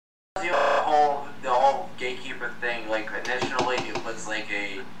whole gatekeeper thing. Like initially, it was like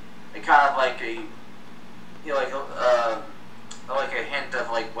a kind of like a like a hint of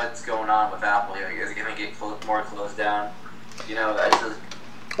like what's going on with Apple. Like, is it gonna get more closed down? You know, that's just.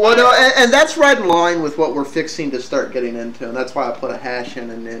 Well, no, and that's right in line with what we're fixing to start getting into, and that's why I put a hash in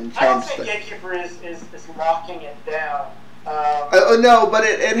and changed I don't think gatekeeper is locking it down. No, but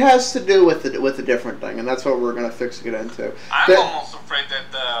it has to do with a different thing, and that's what we're going to fix to get into. I'm almost afraid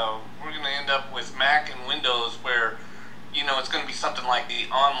that we're going to end up with Mac and Windows where, you know, it's going to be something like the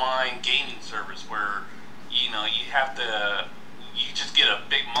online gaming service where, you know, you just get a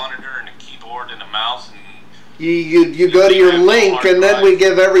big monitor and a keyboard and a mouse and You go to your link, and then we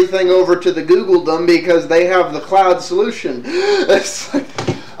give everything over to the Googledom because they have the cloud solution. It's like,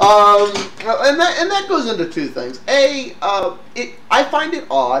 and that goes into two things. I find it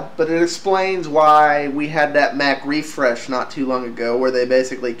odd, but it explains why we had that Mac refresh not too long ago, where they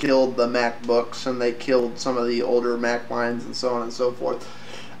basically killed the MacBooks and they killed some of the older Mac lines and so on and so forth.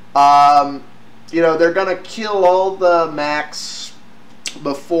 You know, they're gonna kill all the Macs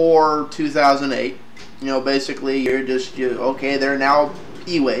before 2008. You know, basically, okay, they're now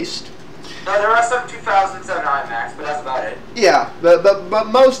e-waste. No, there are some 2007 iMacs, but that's about it. Yeah, but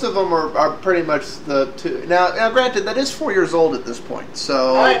most of them are pretty much the two. Now, granted, that is 4 years old at this point,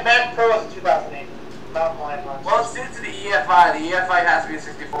 so. My Mac Pro is 2008. Well, it's due to the EFI. The EFI has to be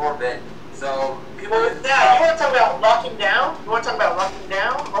 64-bit, so people. Now, you want to talk about locking down? You want to talk about locking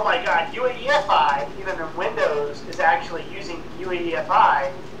down? Oh my God, UEFI, even in Windows, is actually using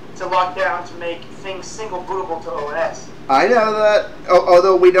UEFI to lock down to make things single bootable to OS. I know that,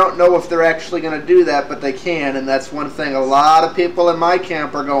 although we don't know if they're actually going to do that, but they can, and that's one thing a lot of people in my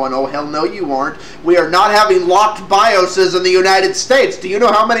camp are going, oh, hell no you aren't. We are not having locked BIOSes in the United States. Do you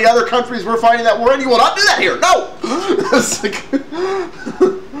know how many other countries we're fighting that war in? You will not do that here. No!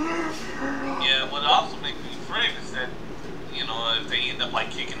 Yeah, what also makes me afraid is that, you know, if they end up like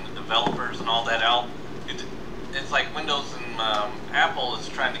kicking the developers and all that out, it's like Windows and Apple is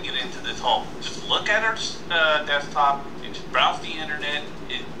trying to get into this whole just look at our desktop and just browse the internet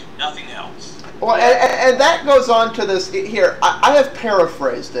and do nothing else. Well, and that goes on to this here. I have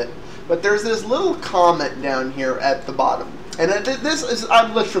paraphrased it, but there's this little comment down here at the bottom, and this is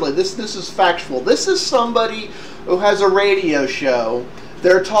this is factual. This is somebody who has a radio show.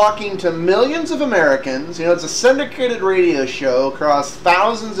 They're talking to millions of Americans. You know, it's a syndicated radio show across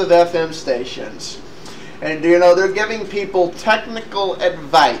thousands of FM stations. And, you know, they're giving people technical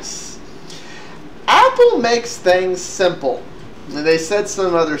advice. Apple makes things simple. And they said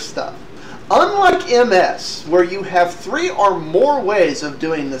some other stuff. Unlike MS, where you have 3 or more ways of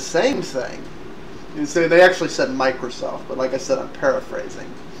doing the same thing. And so they actually said Microsoft, but like I said, I'm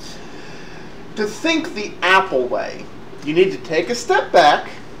paraphrasing. To think the Apple way, you need to take a step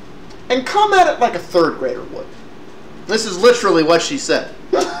back and come at it like a 3rd grader would. This is literally what she said.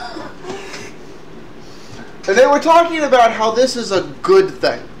 And they were talking about how this is a good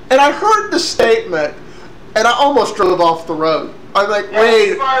thing. And I heard the statement, and I almost drove off the road. I'm like,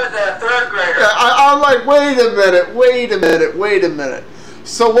 wait. I'm like, wait a minute.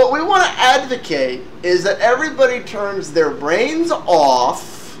 So what we want to advocate is that everybody turns their brains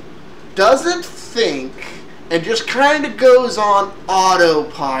off, doesn't think, and just kind of goes on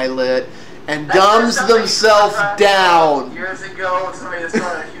autopilot and dumbs themselves down. Years ago, somebody just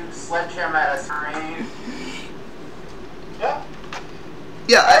thrown a huge sledgehammer at a screen.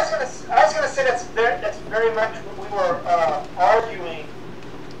 Yeah, I was gonna say that's very much what we were arguing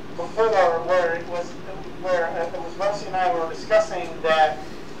before, where it was Rusty and I were discussing that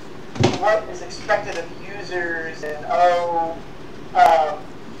what is expected of users and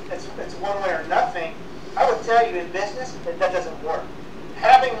it's one way or nothing. I would tell you in business that doesn't work.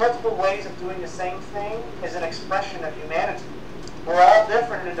 Having multiple ways of doing the same thing is an expression of humanity. We're all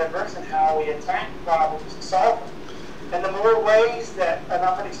different and diverse in how we attack problems and solve them. And the more ways that an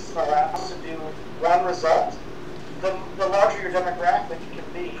operating system allows to do one result, the larger your demographic can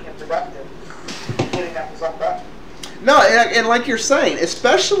be and productive in getting that result done. No, and like you're saying,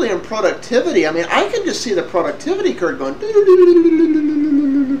 especially in productivity, I mean, I can just see the productivity curve going.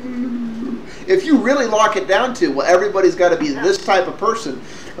 If you really lock it down to, well, everybody's got to be this type of person.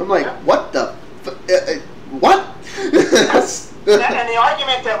 I'm like, what the? What? And the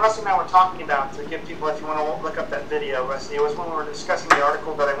argument that Rusty and I were talking about, to give people, if you want to look up that video, Rusty, it was when we were discussing the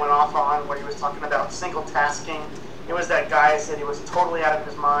article that I went off on, where he was talking about single tasking. It was that guy said he was totally out of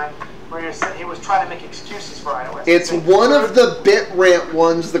his mind, where he was trying to make excuses for iOS. It's one of the BitRant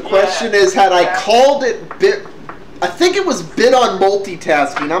ones. The question is, had I called it Bit... I think it was bit on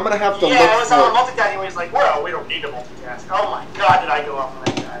multitasking. I'm going to have to look for it. Yeah, it was on multitasking where he's like, well, we don't need to multitask. Oh my God, did I go off on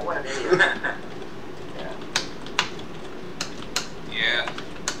that guy. What an idiot. Yeah.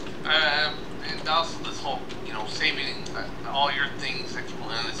 And also this whole, saving all your things that you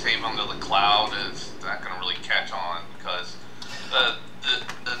want to save onto the cloud is not going to really catch on, because the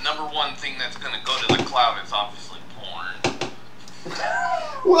number one thing that's going to go to the cloud is obviously porn.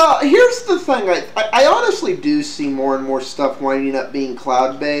 Well, here's the thing. I honestly do see more and more stuff winding up being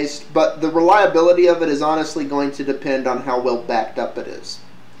cloud-based, but the reliability of it is honestly going to depend on how well backed up it is.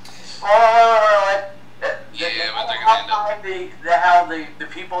 Yeah, but they're gonna end up how the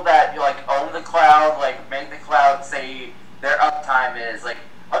people that own the cloud, make the cloud say their uptime is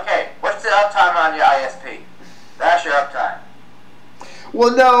okay, what's the uptime on your ISP? That's your uptime.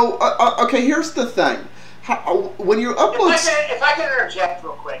 Well, no. Okay, here's the thing. When you upload, if I can interject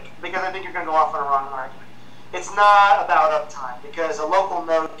real quick, because I think you're going to go off on a wrong argument. It's not about uptime, because a local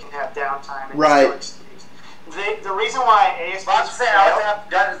node can have downtime. And right. The reason why ASPs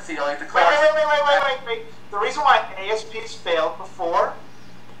wait. The reason why ASPs failed before,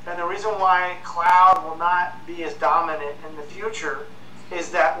 and the reason why cloud will not be as dominant in the future,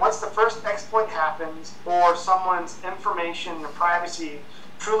 is that once the first exploit happens, or someone's information and privacy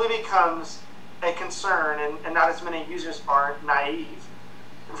truly becomes a concern, and not as many users are naive,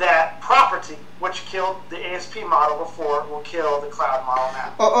 that property, which killed the ASP model before, will kill the cloud model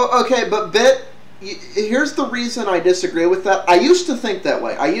now. Okay, but here's the reason I disagree with that. I used to think that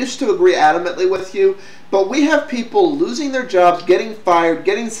way. I used to agree adamantly with you, but we have people losing their jobs, getting fired,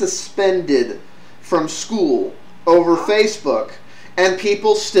 getting suspended from school over Facebook, and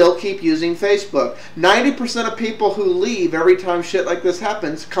people still keep using Facebook. 90% of people who leave every time shit like this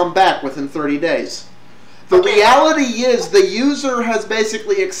happens come back within 30 days. The reality is the user has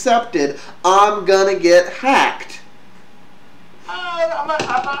basically accepted, I'm gonna get hacked. I'm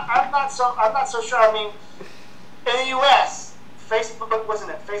not so sure. I mean, in the U.S., Facebook,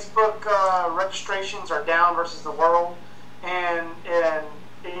 wasn't it? Facebook registrations are down versus the world, and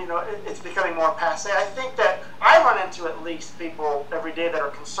it's becoming more passe. I think that I run into at least people every day that are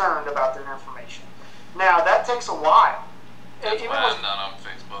concerned about their information. Now that takes a while. That's why I'm not on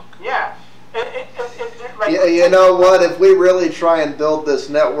Facebook. Yeah. Yeah, you know what? If we really try and build this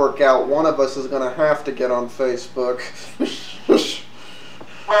network out, one of us is going to have to get on Facebook.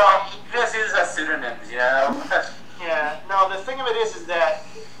 Well, just use as pseudonyms, Yeah. No, the thing of it is that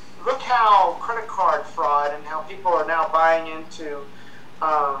look how credit card fraud and how people are now buying into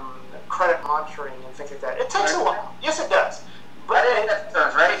credit monitoring and things like that. It takes a while. Yes, it does. But that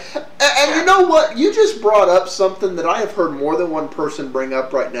sounds right. And you know what? You just brought up something that I have heard more than one person bring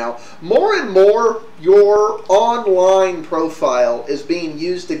up right now. More and more, your online profile is being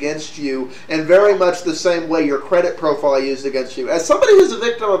used against you in very much the same way your credit profile is used against you. As somebody who's a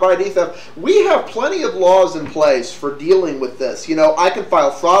victim of ID theft, we have plenty of laws in place for dealing with this. I can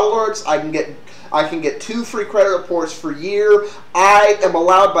file fraud alerts. I can get 2 free credit reports per year. I am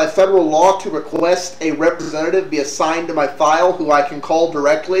allowed by federal law to request a representative be assigned to my file who I can call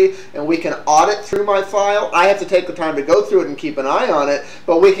directly, and we can audit through my file. I have to take the time to go through it and keep an eye on it,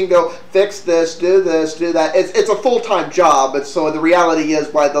 but we can go fix this, do that. It's a full-time job, and so the reality is,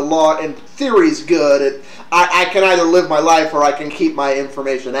 while the law in theory is good, I can either live my life or I can keep my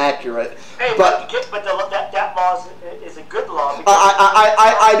information accurate. Hey, but that law is a good law.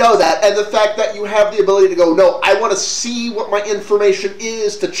 I know that, and the fact that you have the ability to go, no, I want to see what my information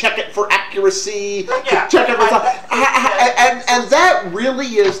is, to check it for accuracy, to check it for and that really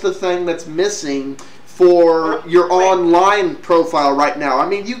is the thing that's missing for your online profile right now. I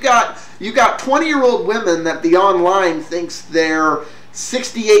mean, you got 20-year-old women that the online thinks they're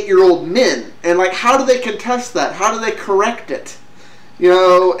 68-year-old men, and how do they contest that? How do they correct it?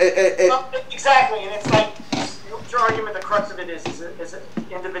 Exactly, and it's like your argument. The crux of it is an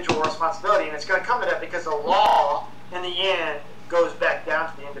individual responsibility, and it's going to come to that because the law, in the end, goes back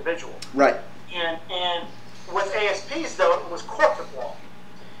down to the individual. Right. And with ASPs, though, it was corporate law,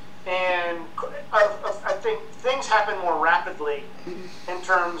 and I think things happen more rapidly in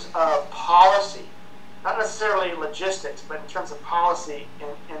terms of policy, not necessarily logistics, but in terms of policy in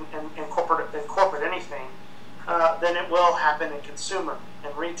corporate anything. Then it will happen in consumer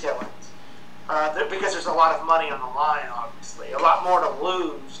and retailing. Because there's a lot of money on the line, obviously. A lot more to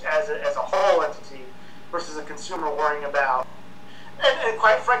lose as a whole entity versus a consumer worrying about. And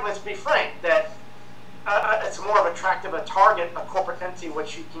quite frankly, let's be frank, that it's more of attractive a target, a corporate entity,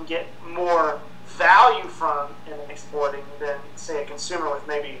 which you can get more value from in exploiting than, say, a consumer with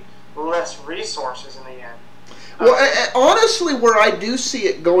maybe less resources in the end. Well, honestly, where I do see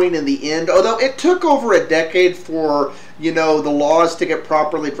it going in the end, although it took over a decade for, you know, the laws to get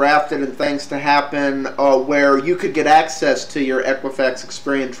properly drafted and things to happen where you could get access to your Equifax,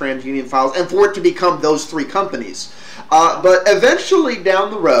 Experian, TransUnion files, and for it to become those three companies. But eventually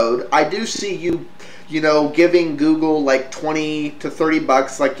down the road, I do see you know, giving Google like 20 to 30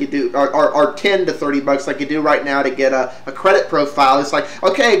 bucks like you do, or 10 to 30 bucks like you do right now to get a credit profile. It's like,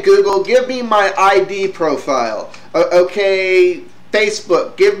 okay, Google, give me my ID profile. Okay,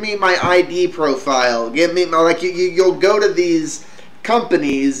 Facebook, give me my ID profile. Give me my, like, you'll go to these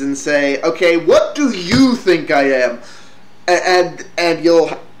companies and say, okay, what do you think I am? And you'll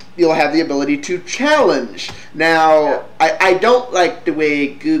have the ability to challenge. Now, I don't like the way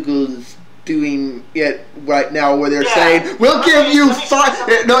Google's doing it right now, where they're saying, we'll give you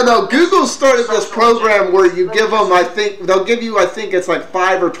no, Google started this program where you give them, they'll give you, I think it's like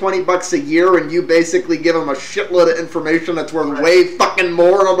 $5 or $20 a year, and you basically give them a shitload of information that's worth way fucking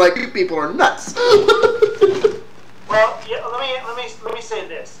more, and I'm like, you people are nuts. Well, yeah, let me say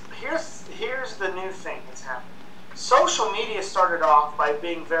this. Here's the new thing that's happening. Social media started off by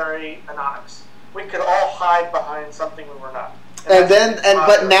being very anonymous. We could all hide behind something we were not.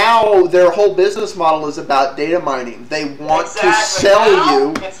 But now their whole business model is about data mining. They want to sell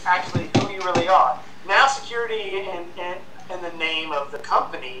you. It's actually who you really are. Now security in the name of the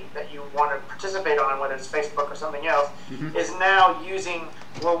company that you want to participate on, whether it's Facebook or something else, is now using,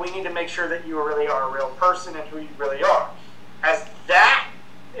 well, we need to make sure that you really are a real person and who you really are.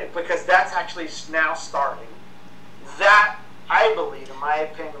 Because that's actually now starting. That, I believe, in my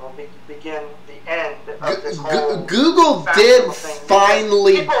opinion, will begin the end of this whole Google did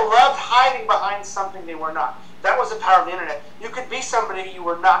finally. People loved hiding behind something they were not. That was the power of the internet. You could be somebody you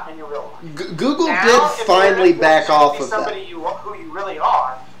were not in your real life. Google did finally back off of that. Somebody who you really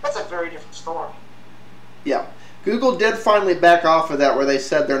are. That's a very different story. Yeah. Google did finally back off of that, where they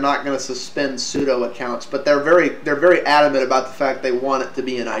said they're not going to suspend pseudo accounts, but they're very adamant about the fact they want it to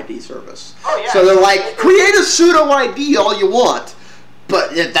be an ID service. Oh, yeah. So they're like, create a pseudo ID all you want,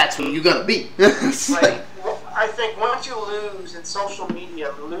 but that's what you're going to be. I think once you lose, and social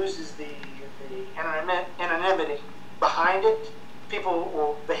media loses the anonymity behind it, people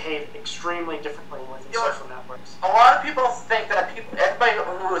will behave extremely differently within social networks. A lot of people think that everybody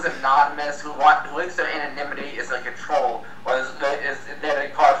who is anonymous, who thinks their anonymity is like a troll, or is there to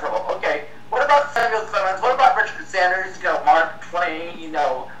cause trouble. Okay, what about Samuel Clemens? What about Richard Sanders? You know, Mark Twain? You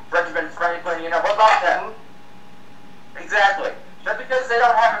know, Benjamin Franklin? You know, what about them? Exactly. Just because they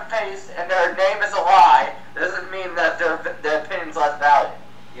don't have a face and their name is a lie doesn't mean that their opinion's less valid.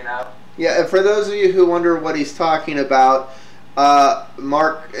 You know. Yeah, and for those of you who wonder what he's talking about,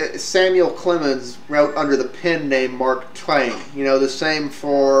 Samuel Clemens wrote under the pen name Mark Twain. You know, the same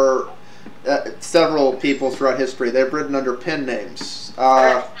for several people throughout history. They've written under pen names. Saying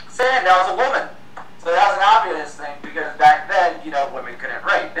that was a woman, so that was an obvious thing, because back then, you know, women couldn't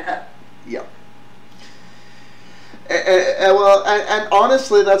write. Yeah. And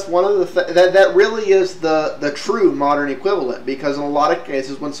honestly, that's one of the that really is the true modern equivalent, because in a lot of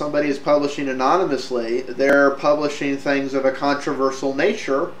cases, when somebody is publishing anonymously, they're publishing things of a controversial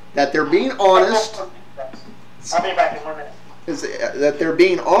nature, that they're being honest. I'll be back in 1 minute. That they're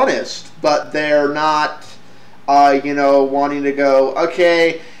being honest, but they're not, you know, wanting to go,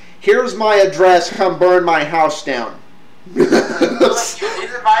 okay, here's my address, come burn my house down. These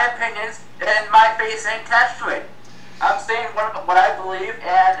are my opinions, and my face ain't attached to it. I'm saying what I believe,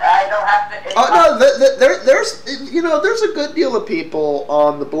 and I don't have to. There's a good deal of people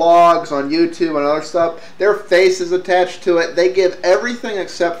on the blogs, on YouTube, and other stuff. Their face is attached to it. They give everything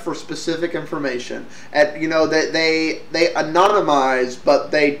except for specific information, and you know they anonymize,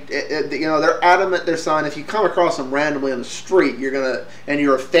 but they're adamant. They're saying if you come across them randomly on the street, and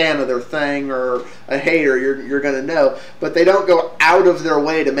you're a fan of their thing or a hater, you're gonna know. But they don't go out of their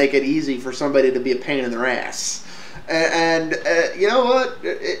way to make it easy for somebody to be a pain in their ass. And you know what?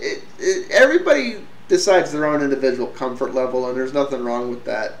 Everybody decides their own individual comfort level, and there's nothing wrong with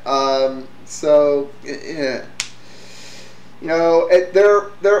that. So, yeah. You know,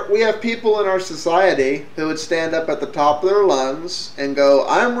 we have people in our society who would stand up at the top of their lungs and go,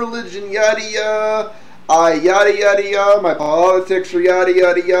 I'm religion, yada yada, yada yada yada, my politics are yada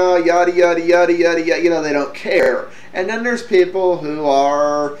yada yada, yada yada yada yada yada. You know, they don't care. And then there's people who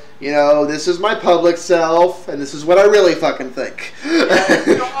are, you know, this is my public self, and this is what I really fucking think. Yeah,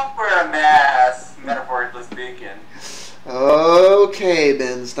 you don't wear a mask, metaphorically speaking. Okay,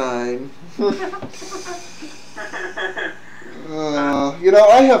 Ben Stein. You know,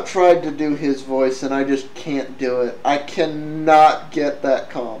 I have tried to do his voice, and I just can't do it. I cannot get that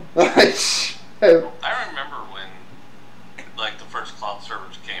calm. I remember when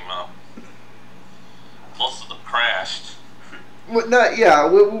Yeah,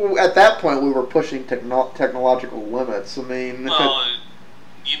 at that point we were pushing technological limits. I mean, well,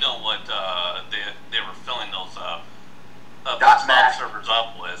 you know what they were filling those .Mac servers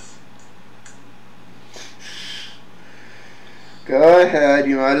up with. Go ahead,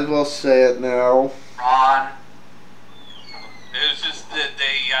 you might as well say it now. Ron. It was just that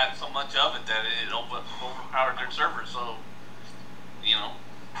they got so much of it that it overpowered their servers, so, you know,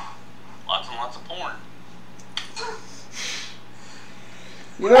 lots and lots of porn.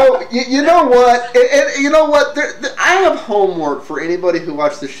 You know what? You know what? I have homework for anybody who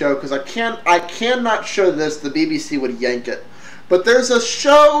watched the show, because I cannot show this. The BBC would yank it. But there's a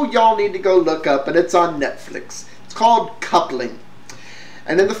show y'all need to go look up, and it's on Netflix. It's called Coupling.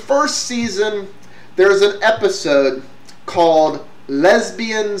 And in the first season, there's an episode called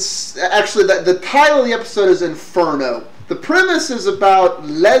Lesbians. Actually, the title of the episode is Inferno. The premise is about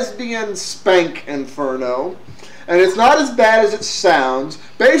lesbian spank inferno. And it's not as bad as it sounds.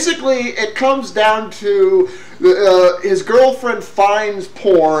 Basically, it comes down to his girlfriend finds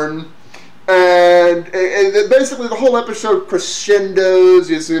porn. And basically the whole episode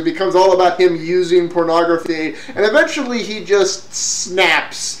crescendos. It becomes all about him using pornography. And eventually he just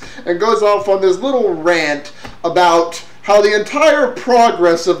snaps and goes off on this little rant about how the entire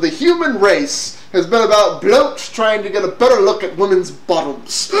progress of the human race has been about blokes trying to get a better look at women's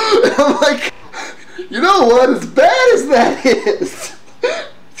bottoms. And I'm like, you know what? As bad as that is,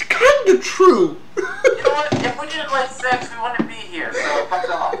 it's kind of true. You know what? If we didn't like sex, we wouldn't be here. So fuck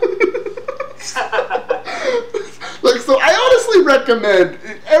off. Like, so I honestly recommend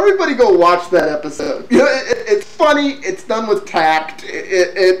everybody go watch that episode. You know, it's funny. It's done with tact.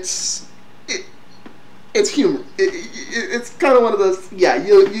 It's humor. It's kind of one of those. Yeah,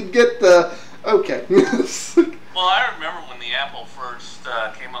 you get the okay. Well, I remember when the Apple first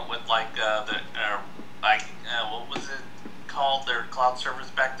came up with like what was it called? Their cloud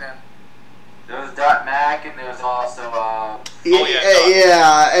servers back then. There was .Mac, and there was also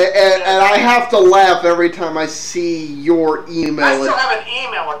and I have to laugh every time I see your email. I still have an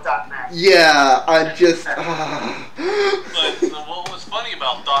email with .Mac. Yeah, I just. But what was funny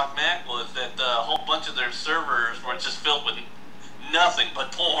about .Mac was that a whole bunch of their servers were just filled with nothing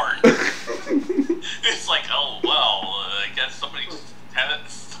but porn. It's like, oh wow, I guess somebody had a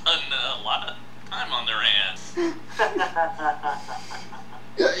lot of time on their hands.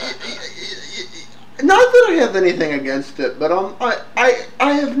 Not that I have anything against it, but I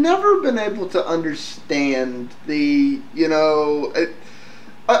have never been able to understand the, you know,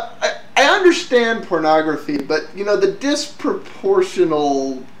 I understand pornography, but, you know, the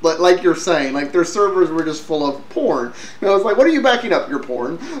disproportional, like you're saying, like their servers were just full of porn. And I was like, what are you backing up, your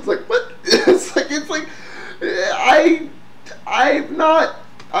porn? It's like, what? It's like, I'm not,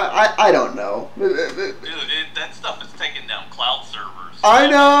 I don't know. Dude, that stuff is taking down cloud servers. I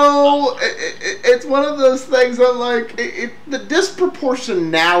know. It's one of those things I'm like, the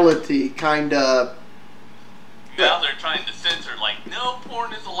disproportionality kind of. Now they're trying to censor, like, no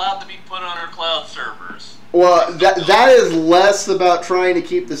porn is allowed to be put on our cloud servers. Well, that is less about trying to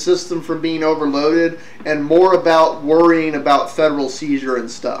keep the system from being overloaded and more about worrying about federal seizure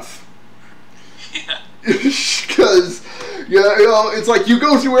and stuff. Yeah. Because, you know, it's like you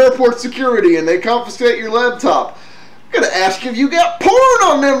go through airport security and they confiscate your laptop. I'm gonna ask you if you got porn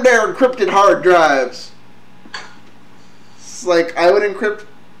on them there encrypted hard drives. It's like, I would encrypt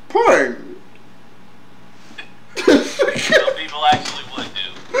porn. Some people actually would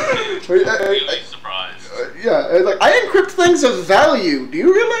do. You'd be surprised. Yeah, it's like, I encrypt things of value. Do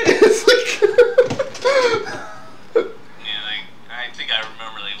you realize? It's like... Yeah, I think I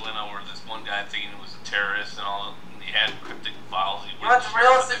remember they went over this one guy thinking he was a terrorist and all, and he had encrypted files. He But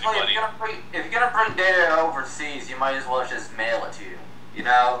realistically, if you're gonna bring data overseas, you might as well just mail it to you. You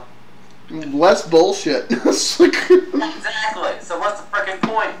know? Less bullshit. It's like... Exactly. So what's the frickin'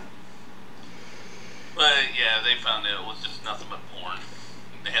 point? But yeah, they found that it was just nothing but porn.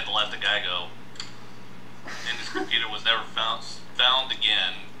 They had to let the guy go, and his computer was never found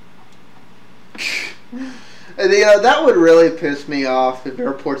again. And, you know, that would really piss me off if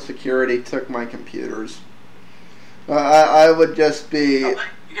airport security took my computers. I would just be... You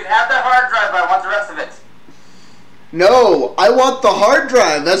can have that hard drive, but I want the rest of it. No, I want the hard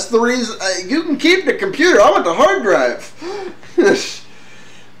drive. That's the reason. You can keep the computer. I want the hard drive. Because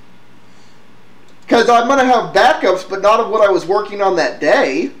I'm going to have backups, but not of what I was working on that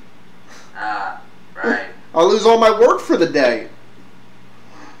day. Ah, right. I'll lose all my work for the day.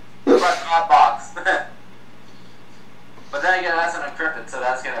 What about Dropbox? But then again, that's unencrypted, so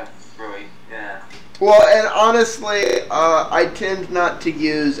that's going to screw you. Yeah. Well, and honestly, I tend not to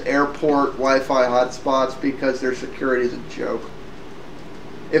use airport Wi-Fi hotspots because their security is a joke.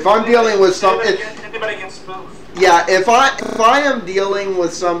 If I'm dealing with something, anybody can spoof. yeah. If I am dealing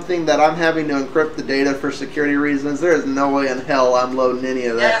with something that I'm having to encrypt the data for security reasons, there is no way in hell I'm loading any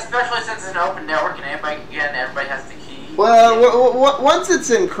of that. Yeah, especially since it's an open network and everybody has the key. Well, once it's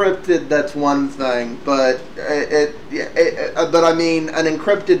encrypted, that's one thing, but but I mean, an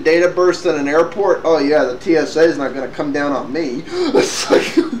encrypted data burst in an airport. Oh yeah, the TSA is not going to come down on me. It's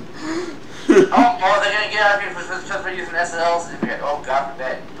like, oh, they're gonna get out of here just for using SLs. Oh, God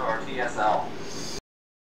forbid, or TSL.